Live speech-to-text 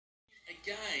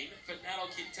again for Nairo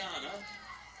Quintana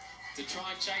to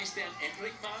try and chase down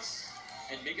Enric Mas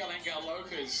and Miguel Angel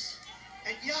Lopez.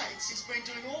 And Yates has been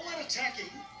doing all that attacking,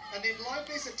 and then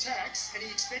Lopez attacks, and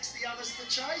he expects the others to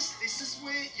chase. This is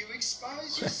where you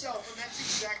expose yourself, and that's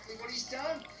exactly what he's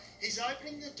done. He's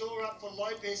opening the door up for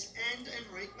Lopez and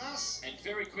Enric Mas. And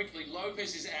very quickly,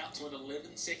 Lopez is out to an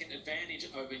 11-second advantage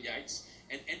over Yates,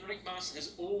 and Enric Mas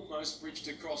has almost bridged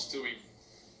across to him.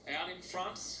 Out in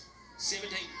front,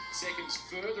 17 seconds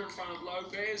further in front of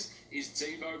Lopez, is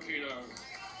Thibaut Pinot.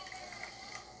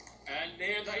 And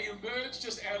there they emerge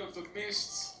just out of the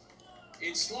mist.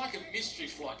 It's like a mystery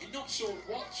flight. You're not sure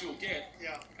what you'll get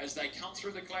as they come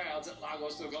through the clouds at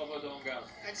Lagos de Covadonga.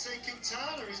 And see,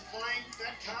 Quintana is playing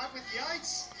that card with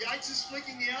Yates. Yates is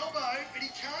flicking the elbow, but he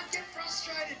can't get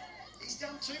frustrated. He's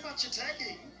done too much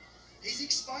attacking. He's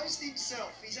exposed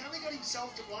himself. He's only got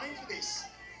himself to blame for this.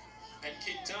 And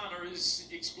Quintana is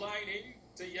explaining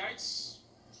to Yates,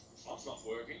 I'm not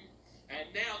working. And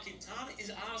now Quintana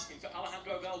is asking for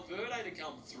Alejandro Valverde to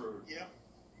come through. Yeah.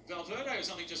 Valverde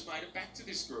has only just made it back to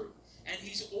this group, and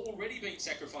he's already been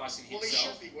sacrificing himself.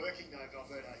 Well, he should be working though,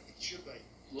 Valverde. He should be.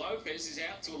 Lopez is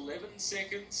out to 11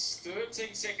 seconds,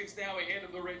 13 seconds now ahead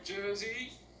of the red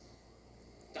jersey.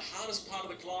 The hardest part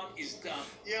of the climb is done.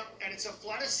 Yeah, and it's a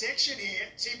flatter section here.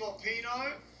 Thibaut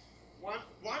Pinot,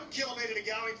 one kilometre to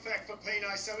go, in fact, for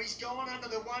Pinot. So he's gone under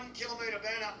the 1 kilometre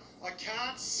banner. I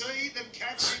can't see them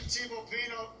catching Thibaut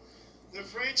Pinot. The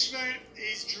Frenchman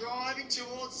is driving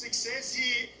towards success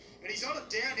here, and he's on a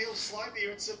downhill slope here.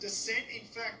 It's a descent, in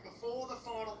fact, before the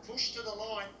final push to the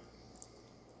line.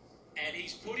 And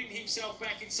he's putting himself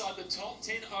back inside the top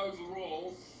 10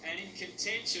 overall and in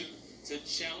contention to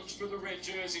challenge for the red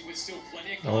jersey with still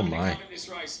plenty of climbing to come in this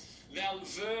race.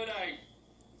 Valverde,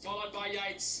 followed by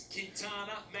Yates,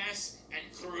 Quintana, Mas, and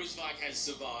Kruijswijk has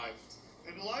survived.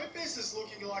 And Lopez is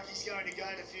looking like he's going to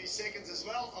gain a few seconds as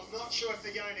well. I'm not sure if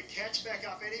they're going to catch back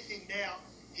up anything now.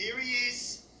 Here he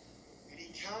is, and he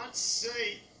can't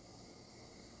see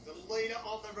the leader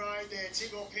on the road there,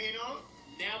 Thibaut Pinot.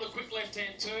 Now the quick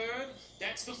left-hand turn.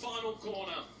 That's the final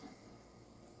corner.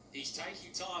 He's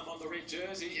taking time on the red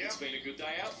jersey. Yep. It's been a good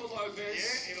day out for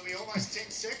Lopez. Yeah, it'll be almost 10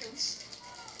 seconds.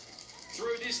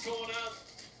 Through this corner,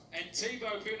 and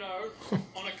Thibaut Pinot,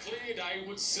 on a clear day,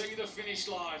 would see the finish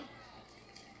line.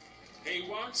 He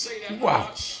won't see that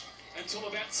much until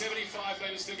about 75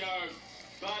 metres to go.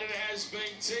 But it has been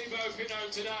Thibaut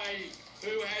Pinot today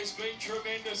who has been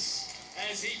tremendous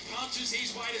as he punches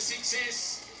his way to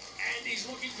success, and he's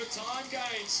looking for time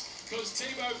gains because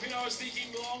Thibaut Pinot is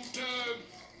thinking long term.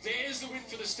 There's the win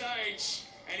for the stage,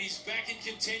 and he's back in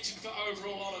contention for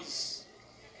overall honours.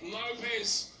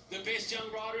 Lopez, the best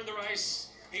young rider in the race,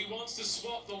 he wants to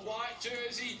swap the white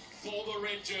jersey for the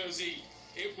red jersey.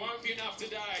 It won't be enough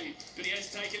today, but he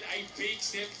has taken a big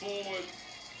step forward.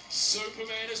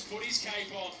 Superman has put his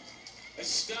cape on.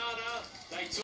 Astana, they took